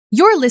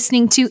You're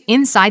listening to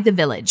Inside the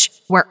Village,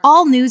 where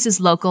all news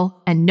is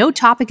local and no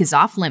topic is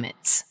off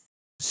limits.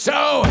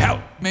 So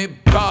help me,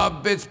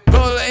 Bob, it's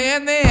bully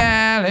in the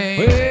alley.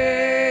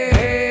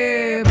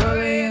 Hey,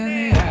 bully in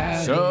the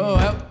alley. So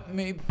help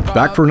me, Bob.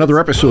 Back for another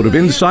episode of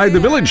Inside the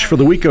Village for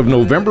the week of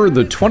November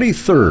the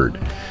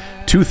 23rd,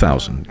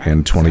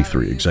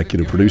 2023.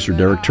 Executive producer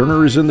Derek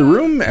Turner is in the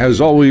room. As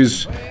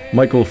always,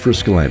 Michael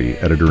Friscolanti,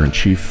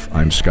 editor-in-chief.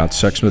 I'm Scott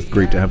Sexsmith.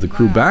 Great to have the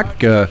crew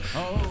back.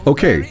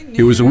 Okay,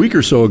 it was a week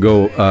or so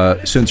ago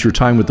since your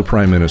time with the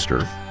Prime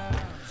Minister.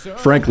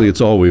 Frankly,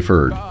 it's all we've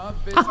heard.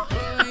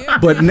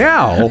 But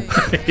now,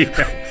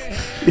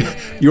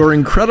 your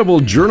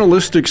incredible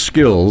journalistic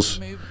skills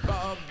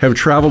have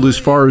traveled as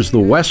far as the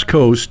West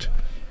Coast,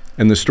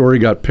 and the story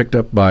got picked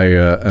up by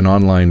an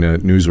online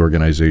news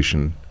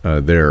organization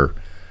there,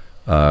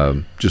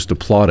 just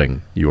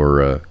applauding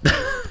your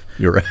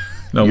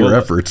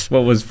efforts.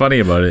 What was funny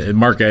about it,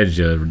 Mark Edge,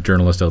 a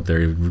journalist out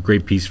there, a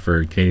great piece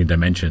for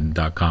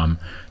CanadianDimension.com,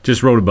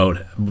 just wrote about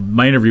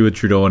my interview with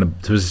Trudeau, and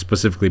it was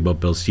specifically about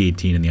Bill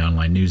C-18 and the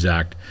Online News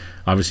Act.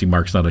 Obviously,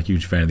 Mark's not a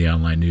huge fan of the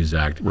Online News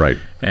Act. Right.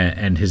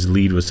 And his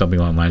lead was something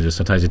along the lines of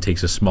sometimes it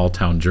takes a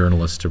small-town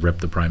journalist to rip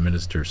the Prime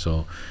Minister.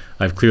 So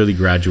I've clearly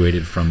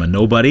graduated from a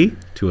nobody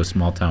to a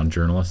small-town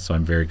journalist, so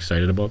I'm very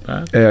excited about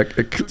that.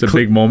 It's a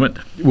big moment.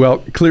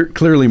 Well,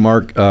 clearly,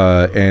 Mark,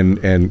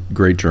 and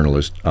great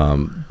journalist,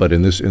 but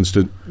in this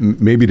instant,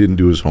 maybe didn't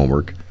do his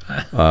homework.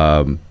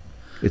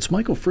 It's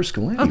Michael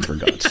Friscolanti, for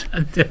God's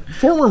sake.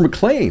 Former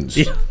Maclean's.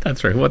 Yeah,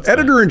 that's right. What's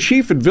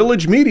Editor-in-chief at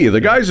Village Media. The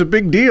guy's a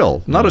big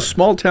deal, not a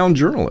small-town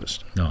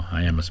journalist. No,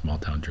 I am a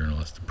small-town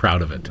journalist. I'm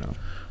proud of it. No.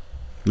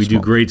 We do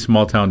great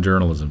small-town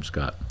journalism,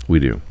 Scott. We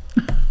do.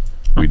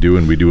 We do,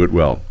 and we do it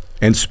well.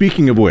 And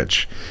speaking of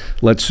which,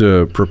 let's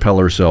propel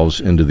ourselves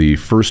into the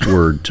first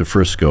word to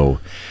Frisco.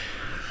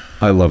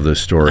 I love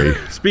this story.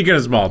 Speaking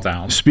of small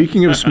town.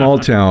 Speaking of small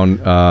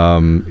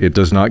town, it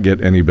does not get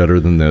any better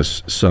than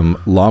this.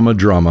 Some llama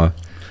drama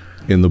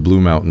in the Blue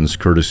Mountains,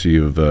 courtesy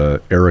of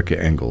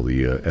Erica Engel,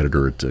 the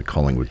editor at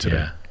Collingwood Today.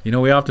 Yeah. You know,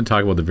 we often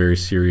talk about the very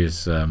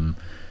serious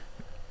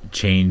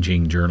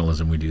changing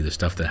journalism we do, the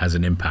stuff that has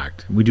an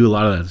impact. We do a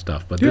lot of that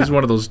stuff, but this is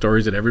one of those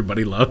stories that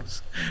everybody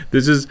loves.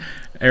 This is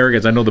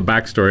Erica, I know the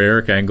backstory.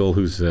 Erica Engel,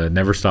 who's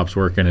never stops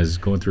working, is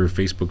going through her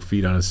Facebook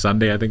feed on a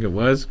Sunday, I think it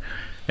was,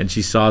 and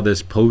she saw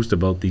this post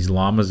about these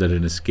llamas that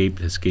had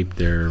escaped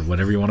their,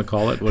 whatever you want to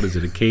call it. What is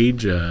it, a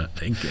cage? I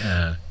think...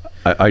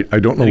 I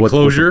don't know what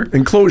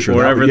enclosure.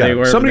 Wherever they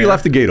were. Somebody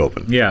left the gate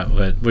open. Yeah,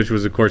 which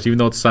was, of course, even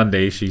though it's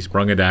Sunday, she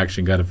sprung into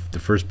action, got the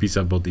first piece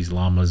up about these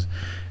llamas.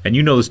 And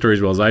you know the story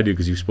as well as I do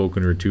because you've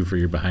spoken to her too for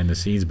your behind the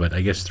scenes. But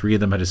I guess 3 of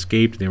them had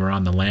escaped. They were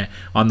on the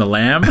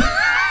lamb.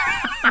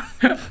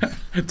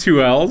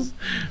 2 L's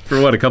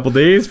for what, a couple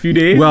days, few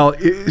days? Well,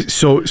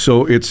 so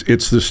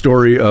it's the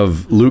story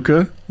of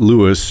Luca,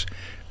 Lewis,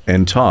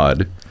 and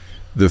Todd,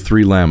 the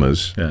 3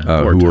 llamas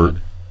who were,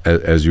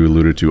 as you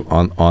alluded to,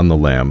 on the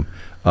lam.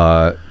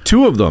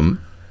 2 of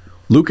them,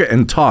 Luca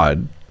and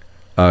Todd,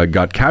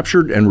 got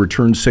captured and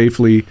returned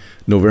safely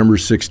November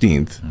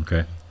 16th.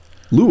 Okay.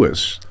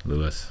 Lewis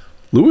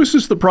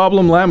is the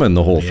problem llama in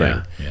the whole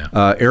thing.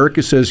 Yeah.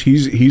 Erica says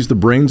he's the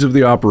brains of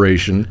the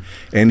operation,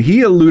 and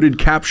he eluded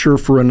capture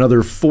for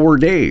another 4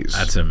 days.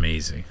 That's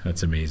amazing.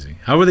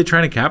 How were they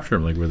trying to capture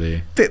him? Like, were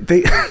they?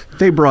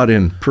 They brought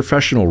in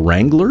professional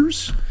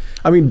wranglers.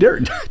 I mean,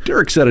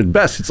 Derek said it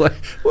best. It's like,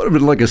 it would have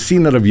been like a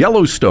scene out of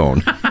Yellowstone.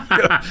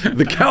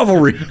 The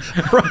cavalry,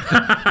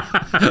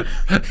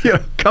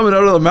 coming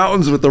out of the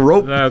mountains with the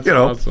rope. That's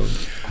awesome.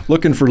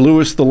 Looking for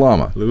Lewis the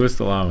llama.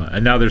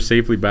 And now they're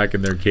safely back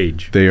in their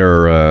cage. They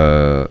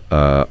are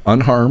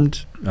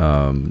unharmed,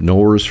 no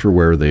worse for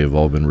wear. They have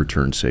all been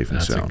returned safe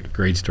and sound. That's a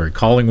great story.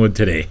 Collingwood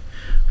Today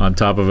on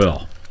top of it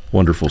all.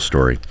 Wonderful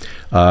story.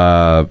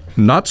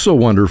 Not so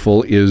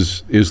wonderful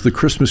is the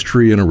Christmas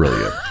tree in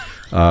Aurelia.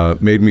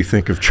 Made me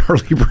think of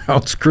Charlie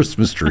Brown's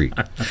Christmas tree.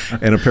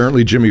 And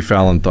apparently Jimmy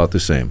Fallon thought the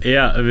same.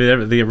 Yeah, I mean,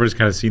 everybody's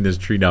kind of seen this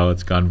tree now.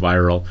 It's gone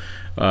viral.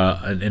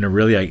 And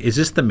Aurelia, is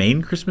this the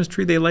main Christmas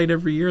tree they light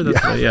every year?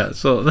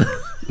 So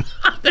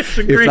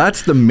if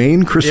that's the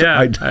main Christmas...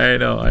 Yeah, I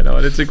know.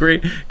 And it's a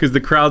great... Because the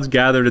crowd's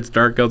gathered, it's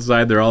dark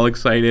outside, they're all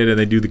excited, and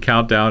they do the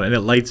countdown, and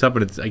it lights up,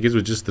 and I guess it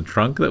was just the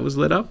trunk that was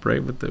lit up,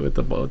 right? With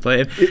the boat.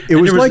 It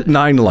was like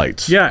 9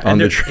 lights on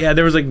the tree. Yeah,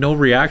 there was like no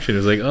reaction. It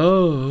was like,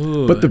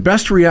 oh. But the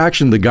best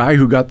reaction, the guy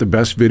who got the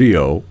best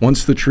video,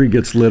 once the tree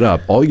gets lit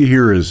up, all you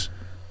hear is,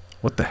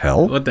 what the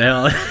hell? What the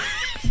hell?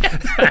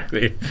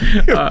 Exactly.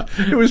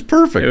 It was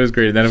perfect. It was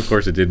great. And then, of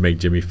course, it did make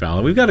Jimmy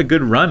Fallon. We've got a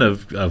good run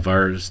of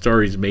our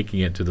stories making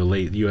it to the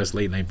U.S.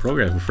 late night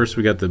program. First,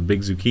 we got the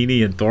Big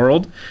Zucchini and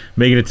Thorold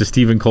making it to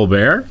Stephen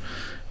Colbert.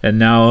 And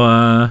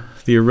now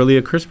the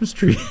Aurelia Christmas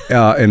tree.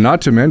 And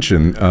not to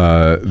mention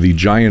the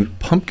giant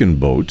pumpkin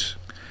boat.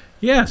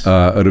 Yes.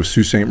 Out of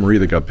Sault Ste. Marie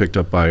that got picked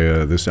up by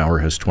This Hour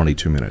has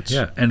 22 minutes.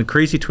 Yeah, and a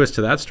crazy twist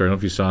to that story. I don't know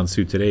if you saw on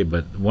Sault today,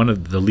 but one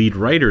of the lead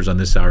writers on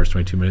This Hour's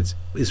 22 Minutes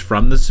is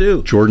from the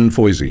Sault. Jordan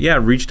Foisey. Yeah,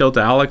 reached out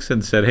to Alex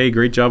and said, hey,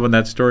 great job on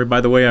that story.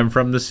 By the way, I'm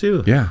from the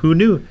Sault. Yeah. Who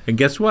knew? And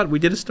guess what? We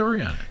did a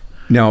story on it.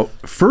 Now,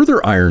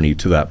 further irony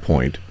to that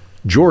point,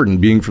 Jordan,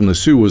 being from the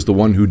Sioux, was the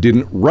one who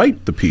didn't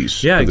write the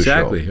piece. Yeah, for the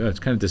exactly. show. It's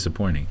kind of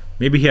disappointing.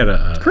 Maybe he had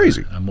a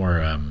crazy, a more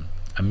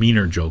a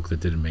meaner joke that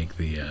didn't make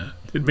the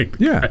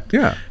cut.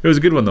 Yeah. It was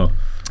a good one though.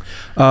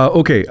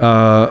 Okay,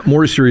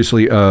 more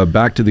seriously,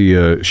 back to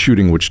the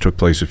shooting which took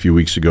place a few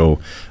weeks ago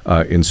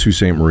in Sault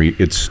Ste. Marie.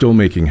 It's still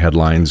making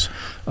headlines,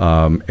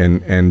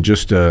 and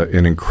just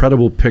an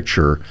incredible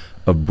picture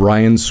of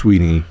Brian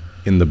Sweeney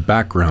in the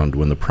background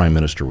when the Prime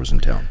Minister was in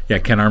town. Yeah,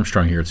 Ken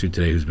Armstrong here at Sioux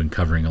Today, who's been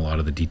covering a lot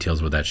of the details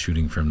about that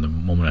shooting from the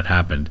moment it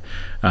happened,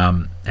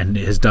 and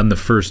has done the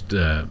first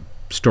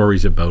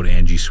stories about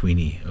Angie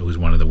Sweeney, who was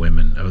one of the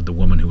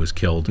woman who was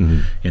killed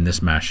in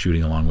this mass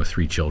shooting along with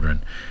 3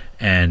 children.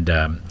 And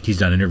he's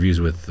done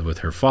interviews with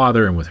her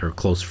father and with her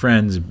close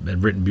friends,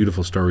 and written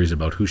beautiful stories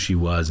about who she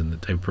was and the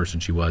type of person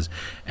she was.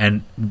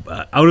 And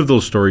out of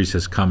those stories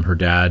has come her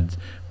dad,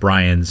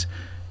 Brian's,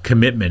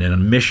 commitment and a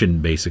mission,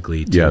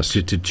 basically, to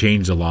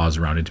change the laws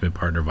around intimate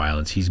partner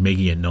violence. He's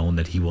making it known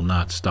that he will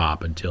not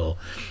stop until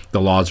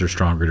the laws are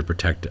stronger to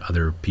protect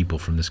other people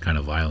from this kind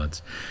of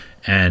violence.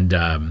 And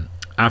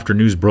after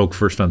news broke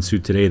first on Sioux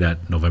Today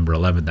that November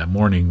 11th, that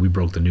morning, we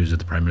broke the news that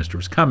the Prime Minister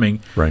was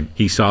coming. Right.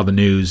 He saw the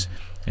news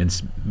and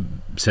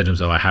said to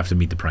himself, I have to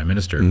meet the Prime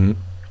Minister.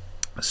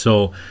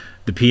 So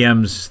the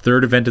PM's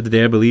third event of the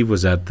day, I believe,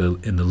 was at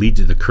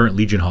the current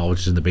Legion Hall,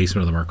 which is in the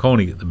basement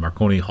of the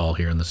Marconi Hall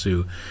here in the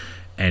Sioux.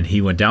 And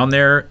he went down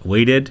there,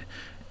 waited,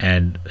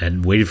 and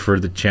waited for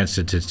the chance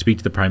to speak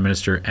to the Prime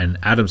Minister. And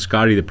Adam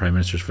Scotty, the Prime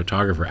Minister's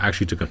photographer,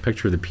 actually took a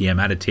picture of the PM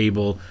at a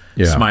table,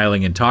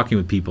 smiling and talking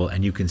with people.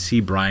 And you can see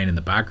Brian in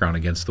the background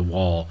against the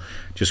wall,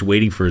 just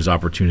waiting for his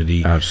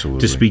opportunity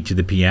to speak to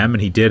the PM.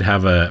 And he did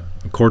have a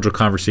cordial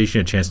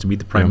conversation, a chance to meet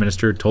the Prime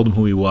Minister, told him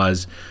who he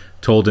was,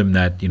 told him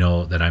that,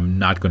 that I'm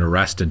not going to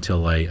rest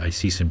until I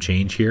see some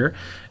change here.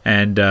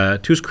 And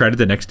to his credit,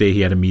 the next day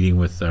he had a meeting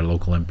with our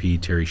local MP,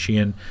 Terry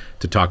Sheehan,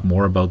 to talk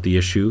more about the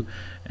issue.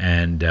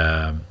 And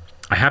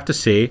I have to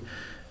say,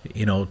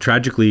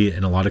 tragically,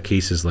 in a lot of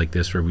cases like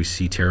this where we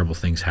see terrible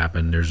things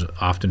happen, there's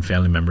often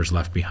family members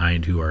left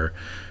behind who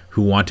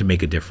want to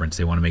make a difference.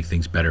 They want to make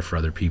things better for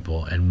other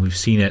people. And we've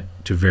seen it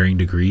to varying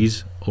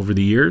degrees over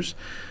the years.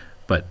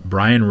 But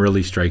Brian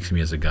really strikes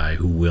me as a guy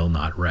who will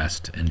not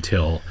rest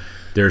until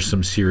there's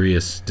some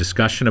serious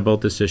discussion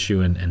about this issue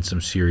and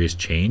some serious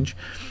change.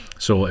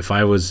 So if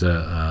I was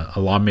a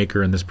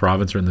lawmaker in this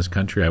province or in this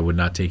country, I would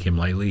not take him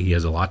lightly. He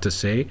has a lot to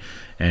say,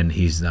 and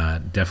he's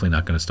definitely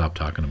not going to stop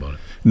talking about it.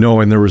 No,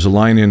 and there was a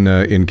line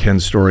in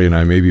Ken's story, and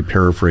I may be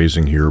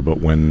paraphrasing here, but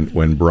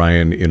when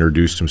Brian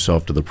introduced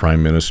himself to the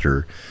Prime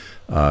Minister,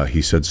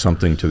 he said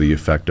something to the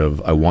effect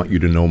of, I want you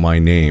to know my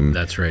name.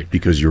 That's right.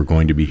 Because you're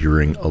going to be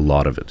hearing a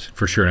lot of it.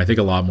 For sure. And I think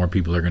a lot more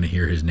people are going to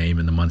hear his name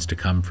in the months to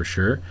come, for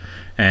sure.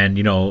 And,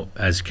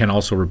 as Ken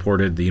also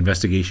reported, the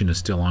investigation is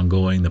still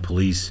ongoing. The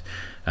police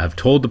have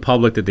told the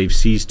public that they've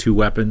seized 2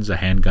 weapons, a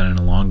handgun and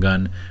a long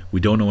gun. We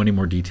don't know any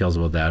more details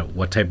about that,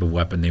 what type of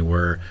weapon they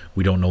were.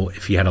 We don't know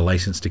if he had a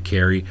license to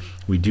carry.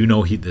 We do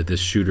know that this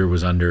shooter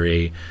was under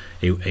a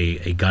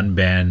gun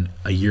ban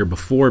a year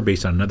before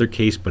based on another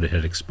case, but it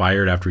had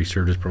expired after he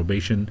served his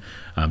probation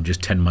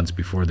just 10 months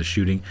before the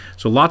shooting.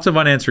 So lots of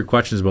unanswered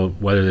questions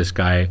about whether this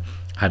guy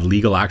had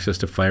legal access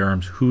to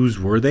firearms. Whose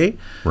were they?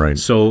 Right.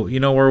 So,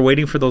 we're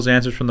waiting for those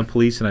answers from the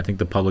police, and I think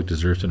the public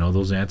deserves to know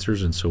those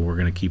answers, and so we're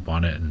going to keep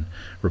on it and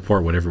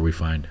report whatever we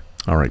find.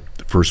 All right.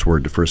 First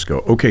word to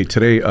Frisco. Okay,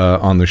 today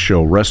on the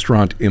show,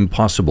 Restaurant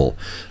Impossible.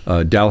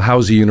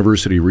 Dalhousie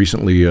University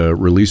recently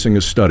releasing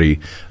a study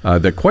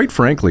that, quite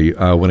frankly,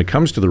 when it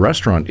comes to the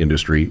restaurant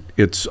industry,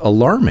 it's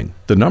alarming,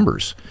 the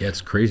numbers. Yeah, it's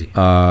crazy.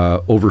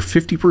 Over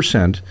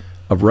 50%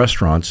 of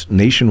restaurants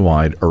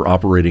nationwide are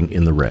operating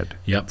in the red.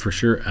 Yep, for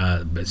sure.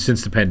 But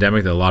since the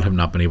pandemic, a lot have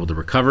not been able to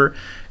recover.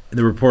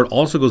 The report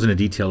also goes into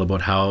detail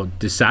about how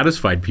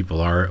dissatisfied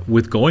people are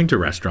with going to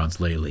restaurants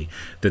lately,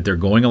 that they're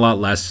going a lot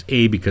less,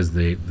 because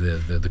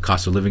the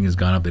cost of living has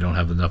gone up. They don't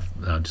have enough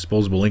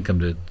disposable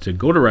income to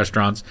go to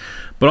restaurants,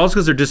 but also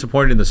because they're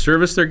disappointed in the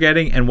service they're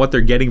getting and what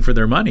they're getting for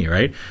their money,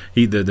 right?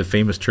 The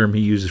famous term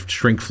he uses,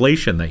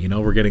 shrinkflation, that,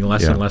 we're getting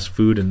less and less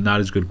food and not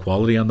as good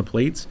quality on the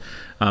plates.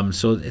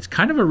 So it's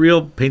kind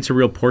of paints a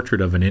real portrait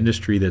of an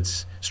industry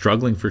that's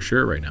struggling for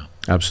sure right now.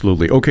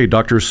 Absolutely. Okay,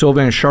 Dr.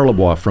 Sylvain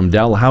Charlebois from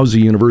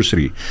Dalhousie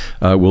University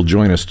will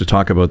join us to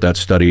talk about that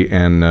study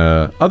and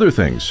other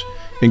things,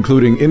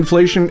 including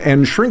inflation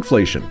and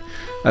shrinkflation.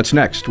 That's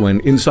next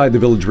when Inside the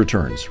Village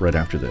returns, right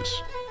after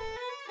this.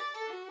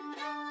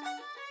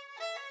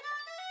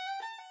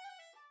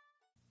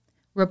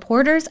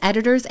 Reporters,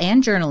 editors,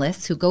 and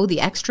journalists who go the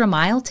extra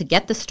mile to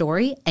get the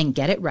story and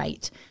get it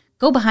right.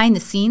 Go behind the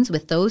scenes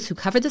with those who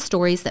cover the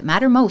stories that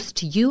matter most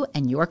to you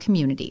and your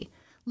community.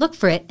 Look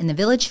for it in the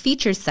Village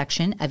Features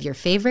section of your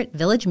favorite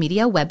Village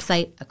Media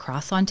website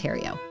across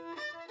Ontario.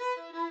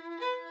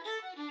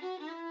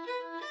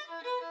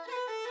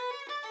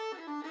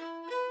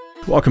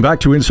 Welcome back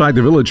to Inside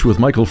the Village with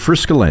Michael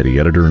Friscolanti,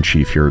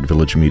 Editor-in-Chief here at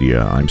Village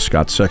Media. I'm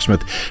Scott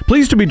Sexsmith.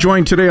 Pleased to be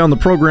joined today on the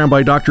program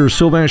by Dr.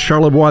 Sylvain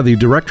Charlebois, the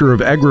Director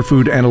of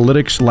Agri-Food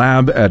Analytics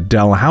Lab at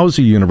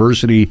Dalhousie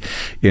University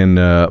in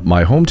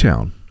my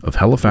hometown of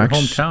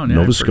Halifax,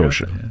 Nova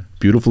Scotia.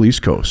 Beautiful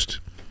East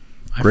Coast.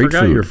 Great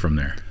forgot food. You're from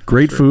there.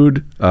 Great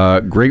food,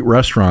 great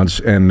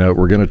restaurants, and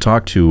we're going to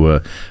talk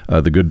to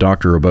the good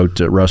doctor about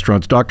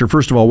restaurants. Doctor,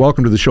 first of all,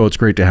 welcome to the show. It's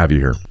great to have you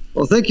here.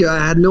 Well, thank you. I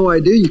had no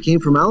idea you came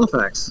from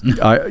Halifax.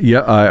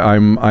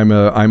 I'm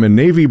a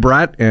Navy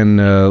brat and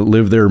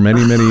lived there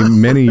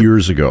many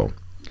years ago.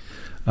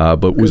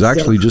 But was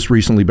actually just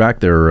recently back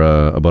there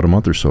about a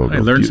month or so ago. I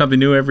learn something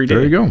new every day.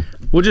 There you go.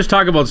 We'll just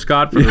talk about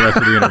Scott for the rest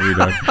of the interview,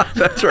 Doug.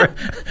 That's right.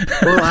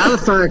 Well,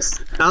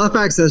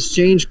 Halifax has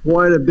changed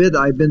quite a bit.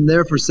 I've been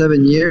there for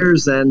 7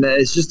 years, and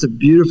it's just a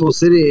beautiful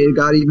city. It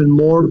got even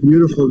more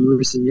beautiful in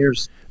recent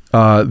years.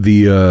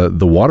 The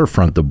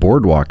waterfront, the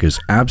boardwalk is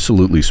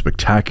absolutely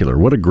spectacular.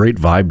 What a great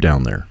vibe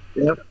down there.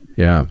 Yep.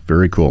 Yeah,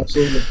 very cool.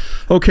 Absolutely.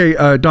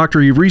 Okay,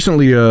 Doctor, you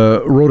recently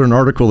wrote an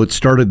article that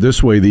started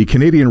this way. The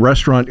Canadian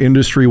restaurant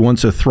industry,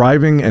 once a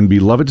thriving and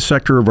beloved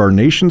sector of our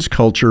nation's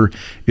culture,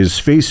 is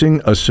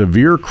facing a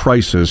severe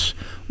crisis,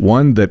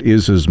 one that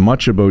is as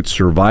much about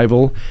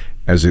survival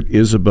as it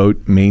is about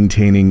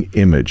maintaining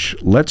image.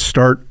 Let's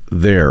start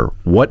there.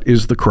 What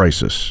is the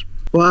crisis?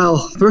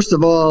 Well, first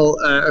of all,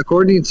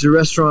 according to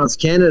Restaurants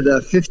Canada,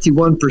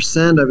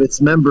 51% of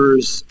its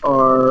members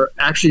are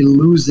actually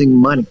losing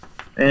money.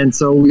 And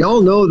so we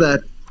all know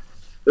that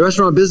the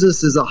restaurant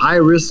business is a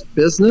high-risk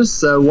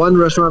business. One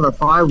restaurant out of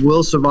five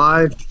will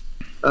survive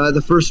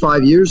the first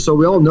 5 years. So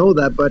we all know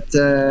that. But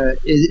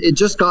it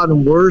just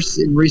gotten worse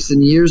in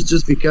recent years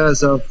just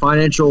because of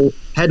financial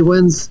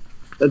headwinds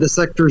that the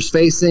sector is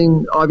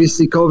facing.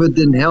 Obviously, COVID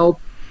didn't help.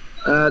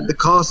 The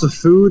cost of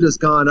food has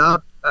gone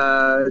up.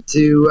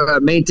 To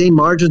maintain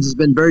margins has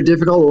been very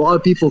difficult. A lot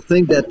of people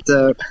think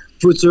that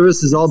food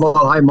service is all about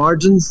high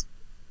margins.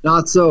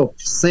 Not so.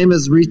 Same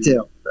as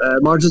retail.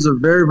 Margins are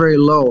very, very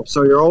low.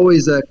 So you're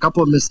always a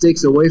couple of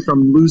mistakes away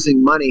from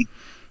losing money.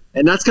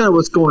 And that's kind of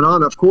what's going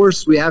on. Of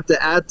course, we have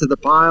to add to the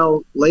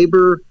pile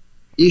labor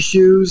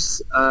issues,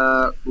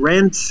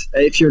 rent.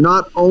 If you're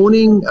not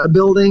owning a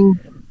building,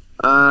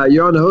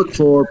 you're on the hook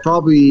for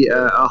probably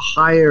a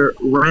higher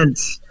rent.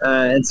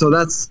 And so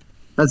that's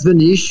been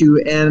the issue.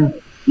 And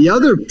the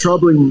other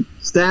troubling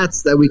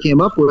stats that we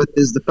came up with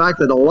is the fact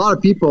that a lot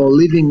of people are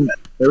leaving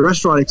the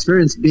restaurant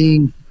experience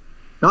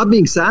not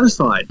being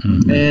satisfied.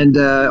 Mm-hmm. And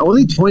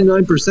only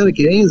 29% of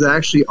Canadians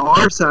actually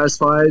are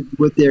satisfied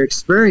with their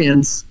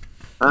experience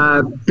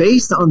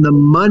based on the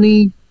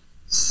money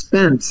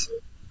spent.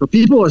 So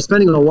people are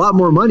spending a lot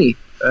more money.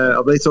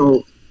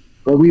 So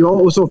what we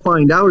also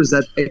find out is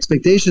that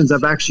expectations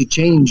have actually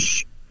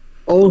changed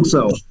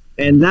also.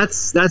 And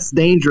that's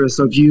dangerous.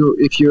 So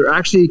if you're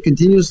actually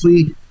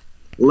continuously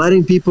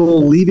letting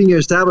people leaving your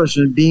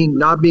establishment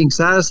not being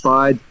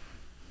satisfied,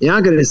 you're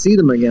not going to see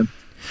them again.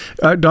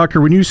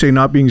 Doctor, when you say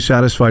not being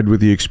satisfied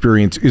with the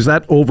experience, is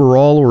that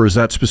overall or is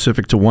that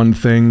specific to one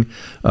thing,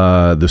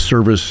 the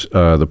service,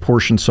 the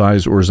portion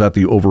size, or is that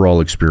the overall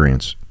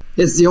experience?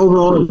 It's the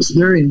overall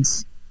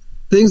experience.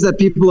 Things that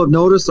people have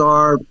noticed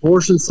are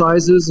portion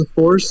sizes, of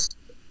course.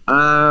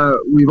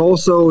 We've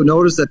also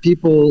noticed that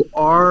people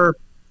are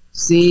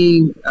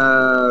seeing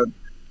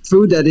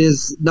food that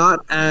is not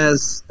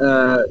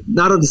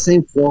of the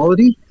same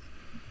quality.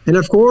 And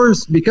of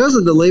course, because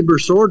of the labor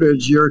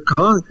shortage, you're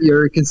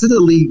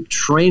consistently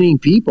training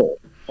people.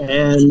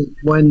 And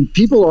when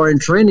people are in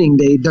training,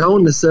 they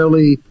don't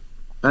necessarily,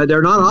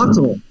 they're not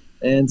optimal.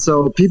 And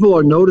so people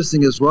are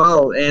noticing as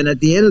well. And at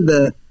the end of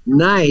the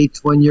night,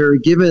 when you're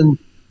given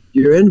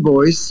your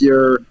invoice,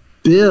 your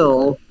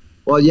bill,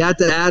 well, you have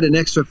to add an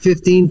extra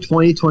 15,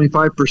 20,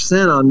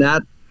 25% on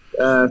that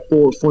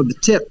for the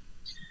tip.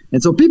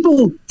 And so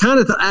people kind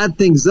of add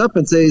things up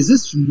and say, is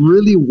this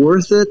really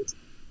worth it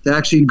to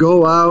actually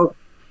go out,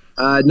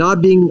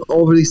 not being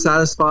overly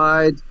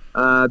satisfied,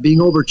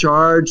 being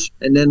overcharged,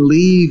 and then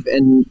leave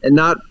and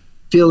not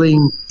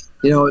feeling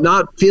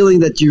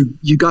that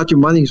you got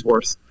your money's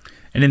worth.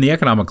 And in the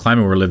economic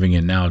climate we're living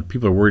in now,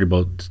 people are worried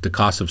about the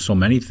cost of so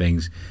many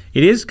things.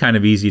 It is kind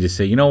of easy to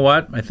say, you know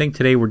what, I think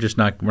today we're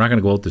not going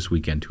to go out this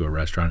weekend to a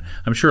restaurant.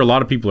 I'm sure a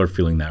lot of people are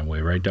feeling that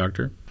way, right,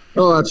 Doctor?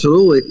 Oh,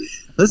 absolutely.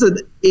 Listen,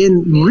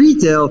 in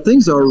retail,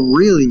 things are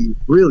really,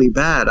 really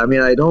bad. I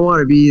mean, I don't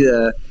want to be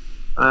the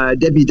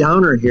Debbie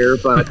Downer here,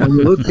 but when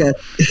you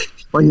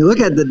look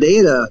at the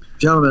data,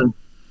 gentlemen,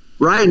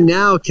 right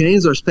now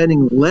Canadians are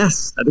spending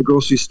less at the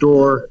grocery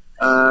store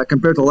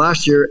compared to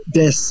last year,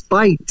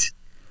 despite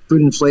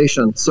food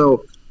inflation.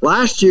 So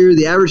last year,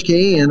 the average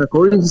Canadian,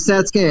 according to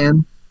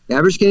StatScan, the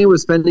average Canadian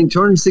was spending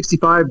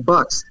 $265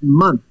 a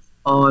month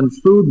on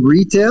food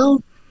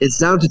retail. It's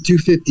down to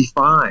 $255.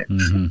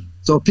 Mm-hmm.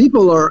 So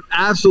people are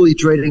absolutely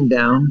trading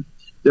down.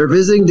 They're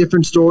visiting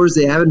different stores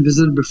they haven't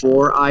visited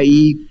before,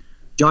 i.e.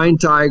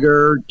 Giant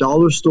Tiger,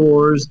 dollar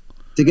stores,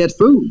 to get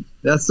food.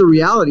 That's the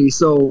reality.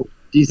 So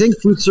do you think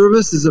food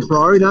service is a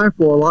priority now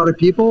for a lot of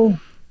people?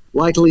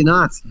 Likely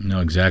not.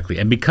 No, exactly.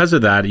 And because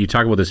of that, you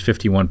talk about this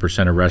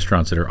 51% of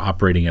restaurants that are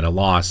operating at a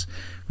loss.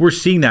 We're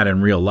seeing that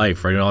in real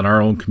life, right? In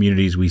our own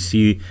communities, we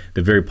see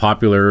the very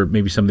popular,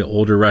 maybe some of the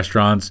older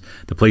restaurants,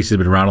 the places that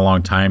have been around a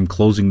long time,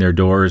 closing their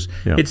doors.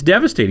 Yeah. It's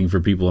devastating for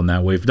people in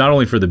that way, not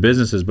only for the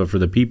businesses, but for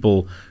the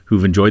people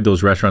who've enjoyed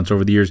those restaurants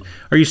over the years.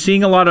 Are you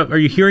seeing are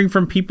you hearing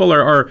from people?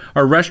 Are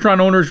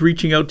restaurant owners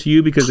reaching out to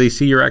you because they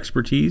see your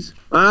expertise?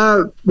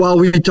 Well,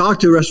 we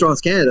talk to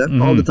Restaurants Canada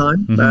all the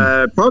time,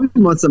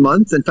 probably once a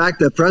month. In fact,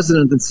 the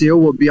president and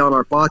CEO will be on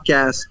our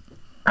podcast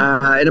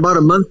in about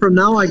a month from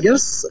now, I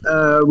guess.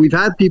 We've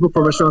had people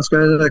from Restaurants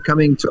Canada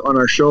coming on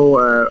our show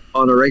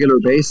on a regular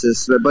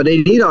basis, but they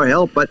need our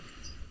help. But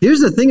here's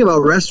the thing about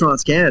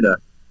Restaurants Canada.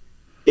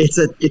 It's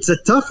a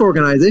tough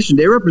organization.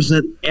 They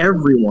represent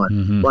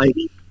everyone, like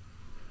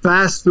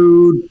fast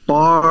food,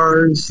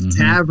 bars,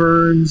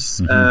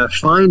 taverns,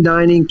 fine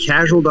dining,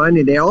 casual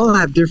dining. They all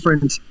have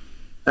different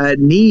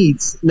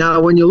needs. Now,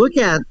 when you look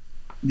at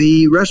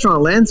the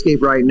restaurant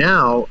landscape right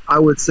now, I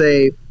would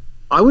say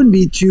I wouldn't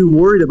be too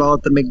worried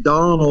about the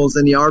McDonald's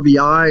and the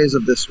RBIs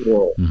of this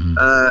world.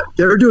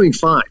 They're doing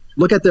fine.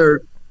 Look at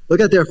their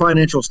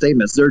financial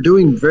statements. They're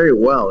doing very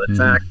well. In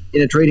fact,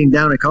 in a trading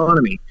down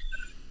economy.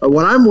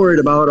 What I'm worried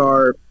about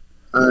are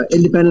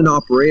independent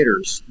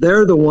operators.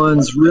 They're the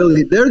ones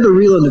they're the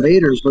real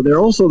innovators, but they're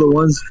also the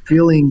ones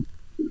feeling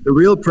the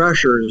real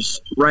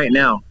pressures right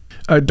now.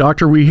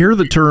 Doctor, we hear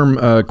the term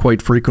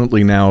quite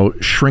frequently now,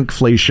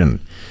 shrinkflation.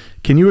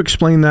 Can you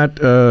explain that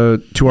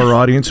to our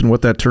audience and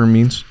what that term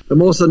means? The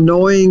most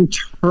annoying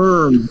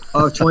term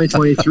of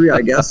 2023,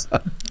 I guess.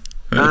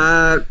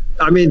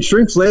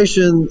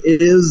 Shrinkflation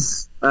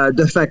is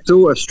de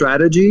facto a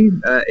strategy.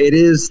 It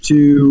is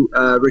to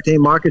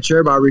retain market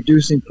share by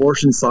reducing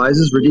portion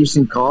sizes,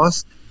 reducing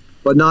costs,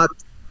 but not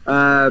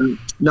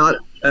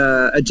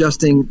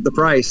adjusting the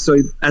price. So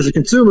as a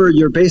consumer,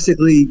 you're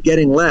basically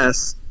getting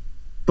less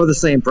for the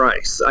same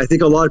price. I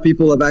think a lot of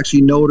people have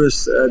actually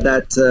noticed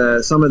that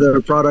some of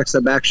the products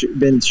have actually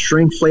been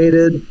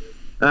shrinkflated.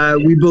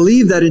 We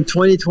believe that in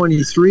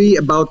 2023,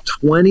 about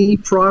 20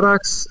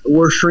 products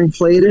were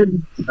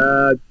shrinkflated.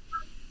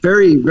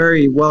 Very,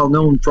 very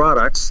well-known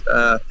products.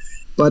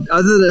 But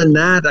other than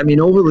that,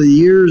 over the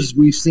years,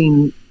 we've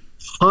seen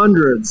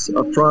hundreds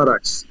of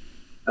products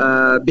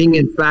being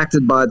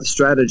impacted by the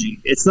strategy.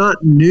 It's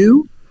not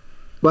new,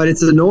 but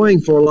it's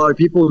annoying for a lot of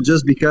people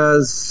just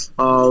because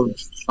of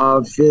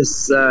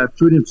this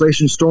food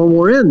inflation storm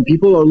we're in.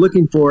 People are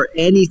looking for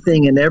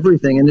anything and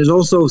everything. And there's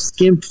also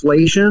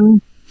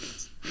skimflation.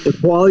 The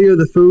quality of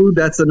the food,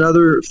 that's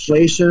another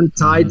inflation,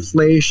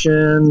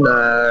 tideflation,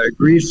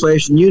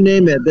 greedflation, you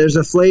name it. There's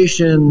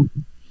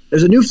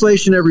a new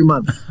inflation every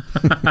month.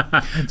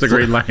 It's a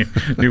great line.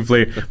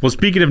 Well,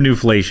 speaking of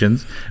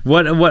newflations,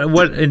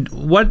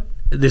 what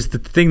this the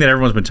thing that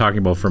everyone's been talking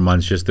about for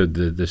months, just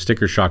the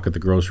sticker shock at the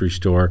grocery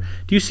store.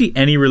 Do you see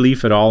any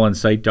relief at all in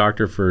sight,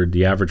 Doctor, for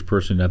the average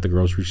person at the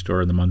grocery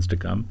store in the months to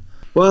come?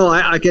 Well,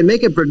 I can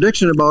make a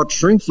prediction about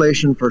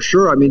shrinkflation for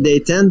sure. We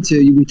tend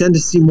to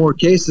see more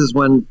cases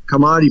when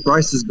commodity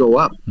prices go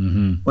up.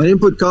 When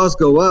input costs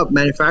go up,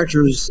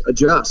 manufacturers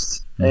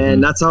adjust,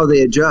 and that's how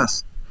they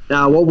adjust.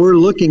 Now, what we're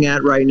looking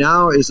at right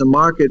now is a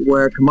market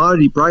where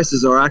commodity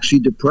prices are actually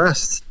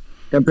depressed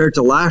compared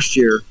to last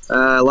year.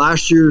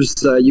 Last year's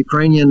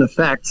Ukrainian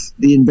effect,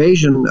 the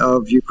invasion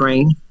of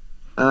Ukraine,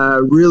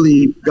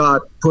 really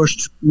got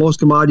pushed most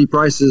commodity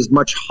prices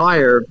much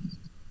higher.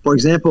 For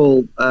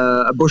example,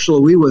 a bushel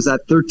of wheat was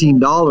at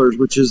 $13,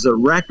 which is a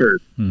record.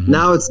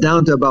 Now it's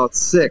down to about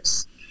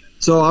 $6.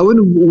 So I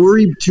wouldn't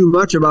worry too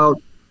much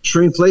about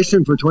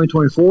shrinkflation for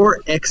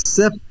 2024,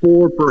 except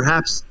for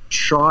perhaps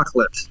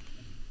chocolate.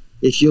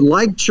 If you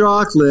like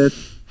chocolate,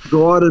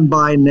 go out and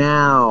buy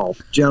now,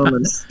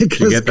 gentlemen,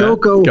 because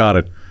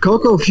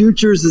cocoa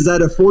futures is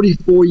at a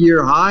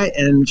 44-year high,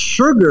 and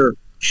sugar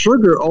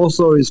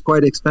also is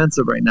quite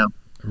expensive right now.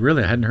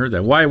 Really, I hadn't heard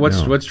that. Why?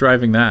 What's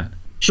driving that?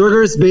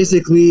 Sugar is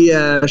basically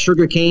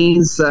sugar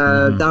canes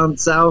down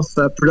south.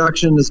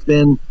 Production has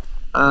been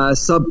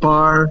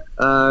subpar.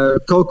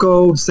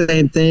 Cocoa,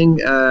 same thing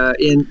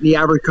in the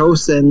Ivory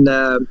Coast and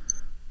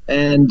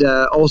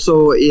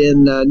also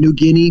in New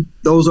Guinea.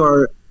 Those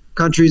are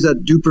countries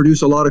that do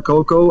produce a lot of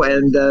cocoa,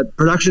 and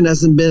production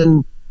hasn't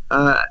been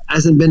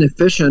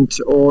efficient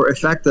or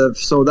effective.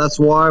 So that's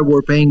why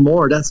we're paying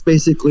more. That's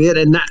basically it.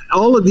 And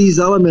all of these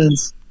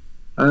elements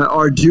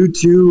are due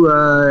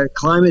to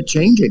climate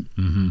changing.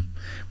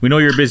 We know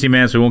you're a busy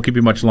man, so we won't keep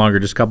you much longer.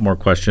 Just a couple more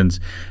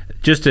questions.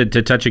 Just to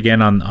touch again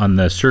on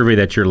the survey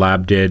that your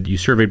lab did, you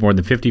surveyed more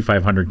than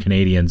 5,500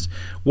 Canadians.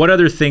 What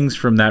other things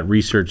from that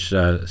research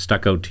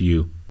stuck out to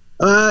you?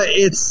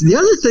 It's the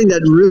other thing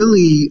that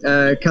really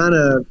kind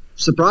of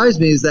surprised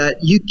me is that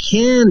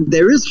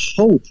there is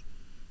hope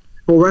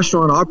for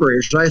restaurant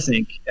operators, I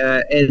think,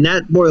 and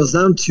that boils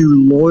down to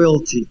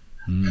loyalty.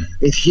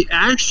 If you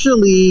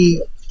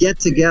actually get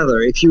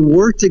together, if you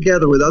work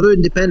together with other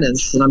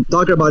independents, and I'm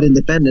talking about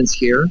independents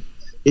here,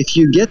 if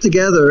you get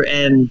together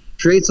and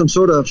create some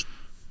sort of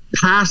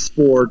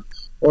passport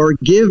or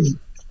give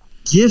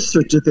gift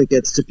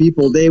certificates to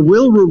people. They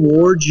will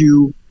reward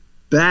you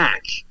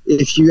back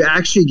if you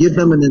actually give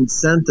them an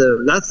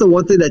incentive. That's the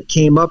one thing that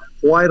came up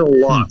quite a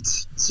lot.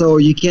 So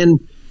you can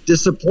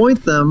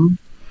disappoint them.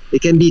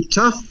 It can be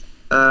tough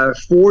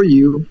for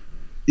you.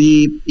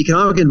 The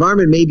economic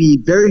environment may be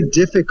very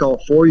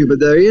difficult for you, but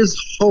there is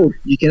hope.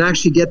 You can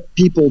actually get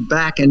people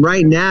back. And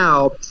right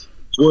now,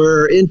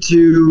 we're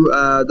into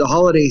the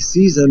holiday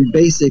season,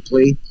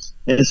 basically.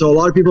 And so a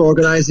lot of people are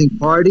organizing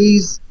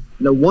parties.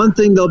 And the one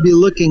thing they'll be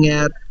looking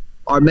at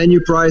are menu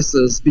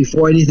prices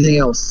before anything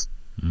else.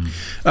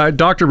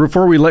 Doctor,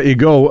 before we let you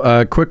go,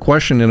 a quick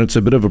question, and it's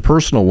a bit of a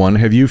personal one.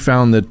 Have you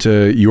found that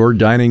your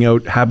dining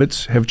out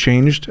habits have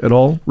changed at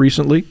all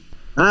recently?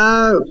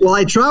 Well,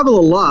 I travel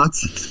a lot.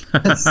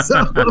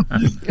 So,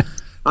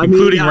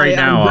 Including right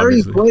now,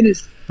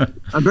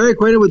 I'm very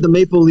acquainted with the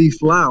Maple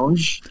Leaf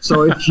Lounge.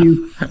 So if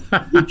you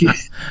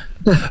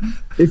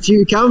if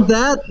you count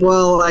that,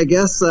 well, I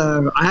guess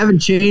I haven't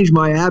changed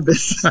my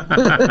habits.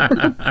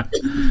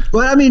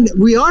 But I mean,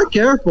 we are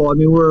careful. I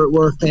mean,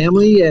 we're a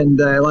family, and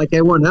like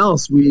everyone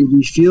else,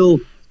 we feel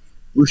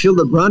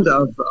the brunt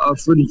of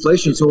food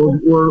inflation. So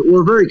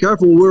we're very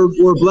careful.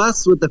 We're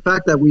blessed with the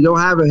fact that we don't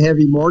have a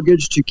heavy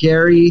mortgage to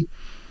carry,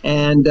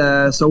 and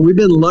so we've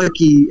been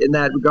lucky in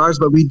that regards.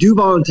 But we do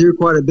volunteer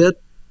quite a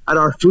bit at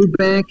our food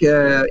bank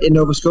in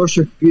Nova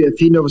Scotia,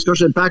 Feed Nova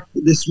Scotia. In fact,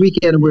 this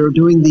weekend we were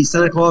doing the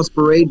Santa Claus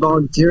Parade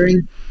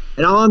volunteering,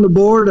 and I'm on the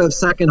board of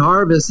Second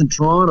Harvest in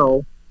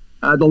Toronto,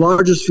 the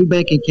largest food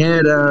bank in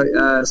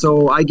Canada.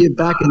 So I give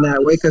back in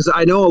that way because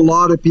I know a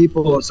lot of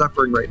people are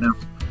suffering right now.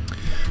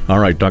 All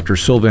right, Dr.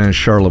 Sylvain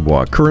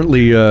Charlebois,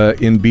 currently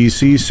in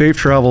BC. Safe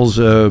travels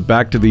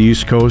back to the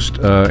East Coast,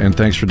 and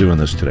thanks for doing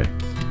this today.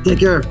 Take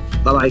care.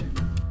 Bye-bye.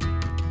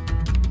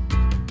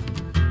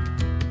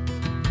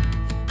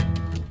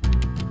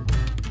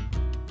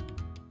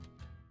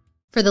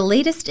 For the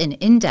latest in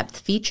in-depth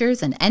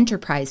features and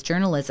enterprise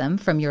journalism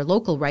from your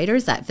local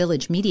writers at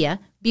Village Media,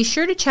 be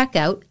sure to check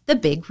out The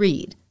Big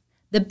Read.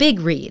 The Big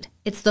Read.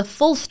 It's the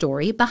full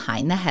story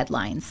behind the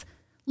headlines.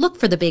 Look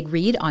for The Big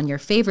Read on your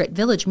favorite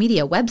Village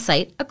Media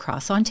website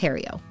across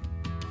Ontario.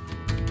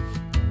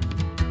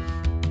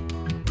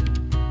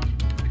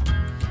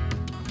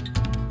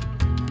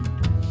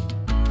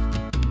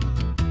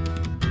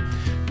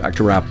 Back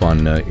to wrap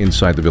on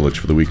Inside the Village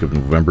for the week of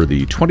November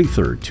the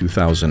 23rd,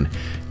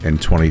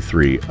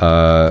 2023.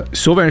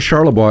 Sylvain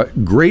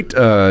Charlebois, great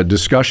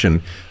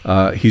discussion.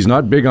 He's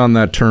not big on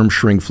that term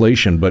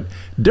shrinkflation, but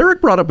Derek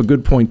brought up a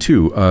good point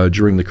too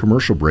during the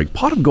commercial break.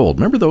 Pot of Gold,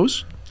 remember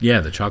those? Yeah,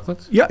 the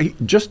chocolates? Yeah,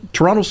 just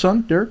Toronto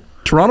Sun, Derek.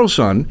 Toronto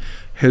Sun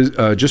has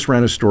just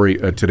ran a story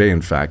today,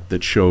 in fact,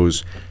 that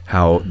shows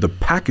how the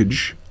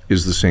package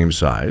is the same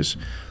size,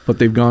 but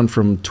they've gone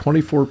from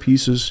 24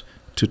 pieces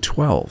to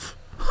 12.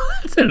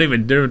 They didn't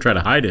even try to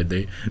hide it.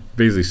 They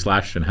basically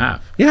slashed in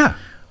half. Yeah.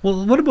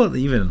 Well, what about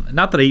even,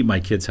 not that I eat my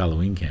kids'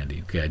 Halloween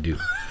candy. Okay, I do.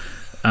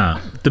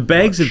 The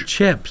bags of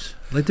chips.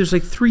 Like, there's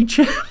like 3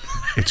 chips.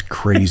 It's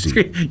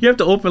crazy. You have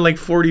to open like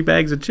 40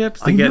 bags of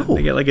chips to get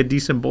like a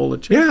decent bowl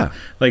of chips. Yeah.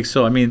 Like,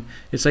 so, I mean,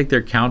 it's like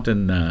they're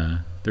counting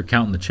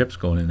the chips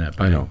going in that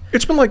bag. I know.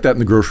 It's been like that in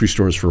the grocery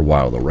stores for a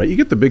while, though, right? You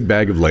get the big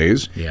bag of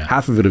Lay's. Yeah.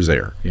 Half of it is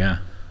there. Yeah.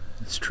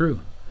 It's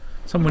true.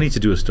 Someone needs to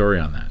do a story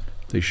on that.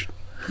 They should.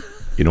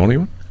 You know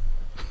anyone?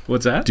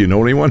 What's that? Do you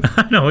know anyone?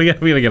 No, we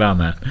gotta get on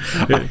that.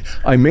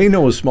 I may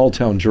know a small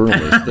town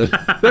journalist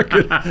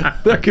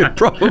that could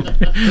probably.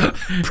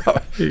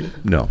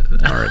 No.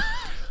 All right.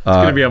 It's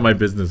gonna be on my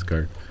business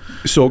card.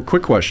 So,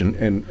 quick question,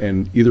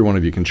 and either one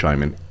of you can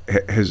chime in.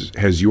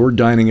 Has your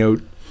dining out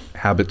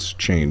habits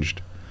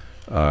changed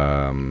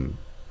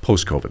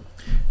post-COVID?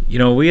 You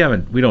know, we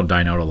don't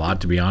dine out a lot,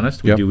 to be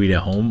honest. We Yep. do eat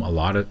at home a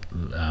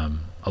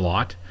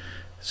lot.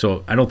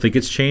 So I don't think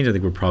it's changed. I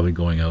think we're probably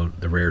going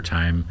out the rare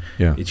time.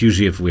 Yeah. It's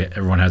usually if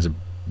everyone has a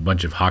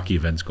bunch of hockey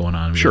events going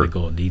on and we Sure. gotta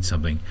go and eat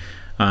something.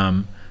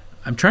 I'm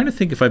trying to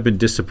think if I've been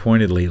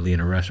disappointed lately in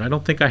a restaurant. I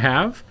don't think I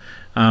have.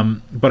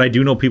 But I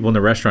do know people in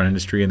the restaurant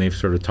industry, and they've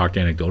sort of talked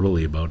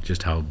anecdotally about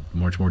just how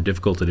much more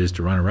difficult it is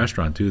to run a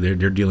restaurant too.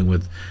 They're dealing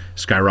with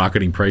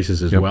skyrocketing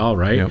prices as well,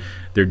 right? Yep.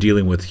 They're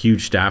dealing with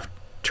huge staff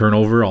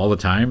turnover all the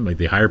time. Like,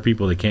 they hire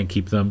people, they can't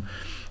keep them.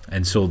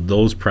 And so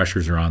those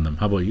pressures are on them.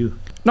 How about you?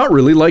 Not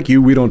really. Like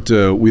you, we don't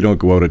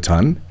go out a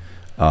ton.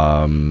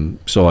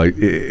 So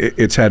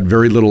it's had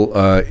very little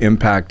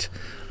impact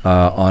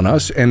on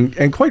us.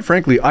 And quite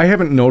frankly, I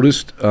haven't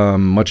noticed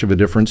much of a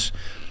difference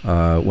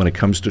when it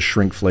comes to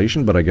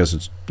shrinkflation. But I guess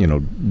it's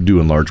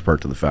due in large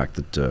part to the fact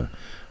that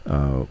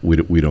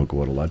we don't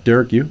go out a lot.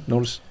 Derek, you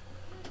notice?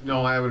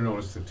 No, I haven't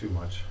noticed it too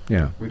much.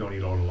 Yeah. We don't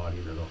eat out a lot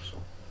either, though. So.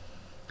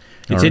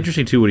 It's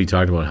interesting too what he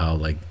talked about,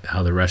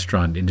 how the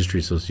Restaurant Industry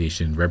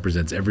Association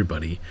represents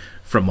everybody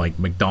from like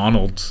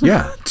McDonald's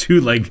Yeah. to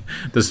like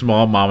the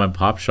small mom and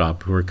pop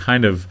shop who are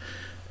kind of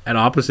at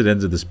opposite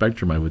ends of the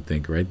spectrum, I would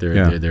think, right? They're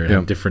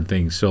at different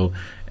things. So,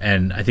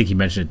 and I think he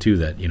mentioned it too,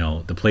 that, you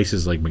know, the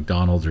places like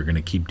McDonald's are going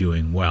to keep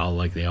doing well,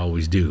 like they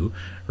always do,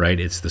 right?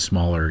 It's the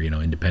smaller, you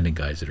know, independent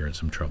guys that are in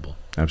some trouble.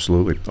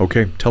 Absolutely.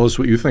 Okay, tell us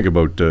what you think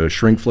about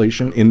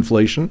shrinkflation,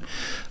 inflation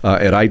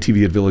at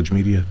ITV at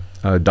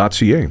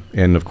villagemedia.ca.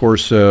 And, of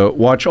course,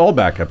 watch all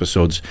back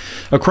episodes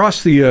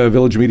across the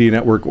Village Media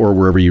Network or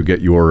wherever you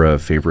get your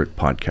favorite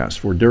podcast.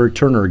 For Derek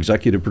Turner,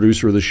 executive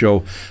producer of the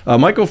show,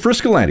 Michael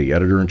Friscolanti,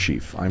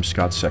 editor-in-chief, I'm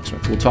Scott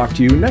Sexsmith. We'll talk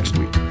to you next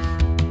week.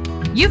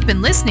 You've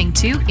been listening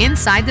to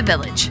Inside the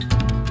Village.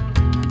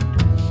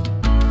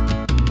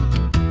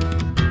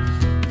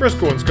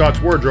 Frisco and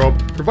Scott's Wardrobe,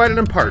 provided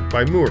in part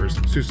by Moores,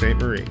 Sault Ste.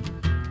 Marie.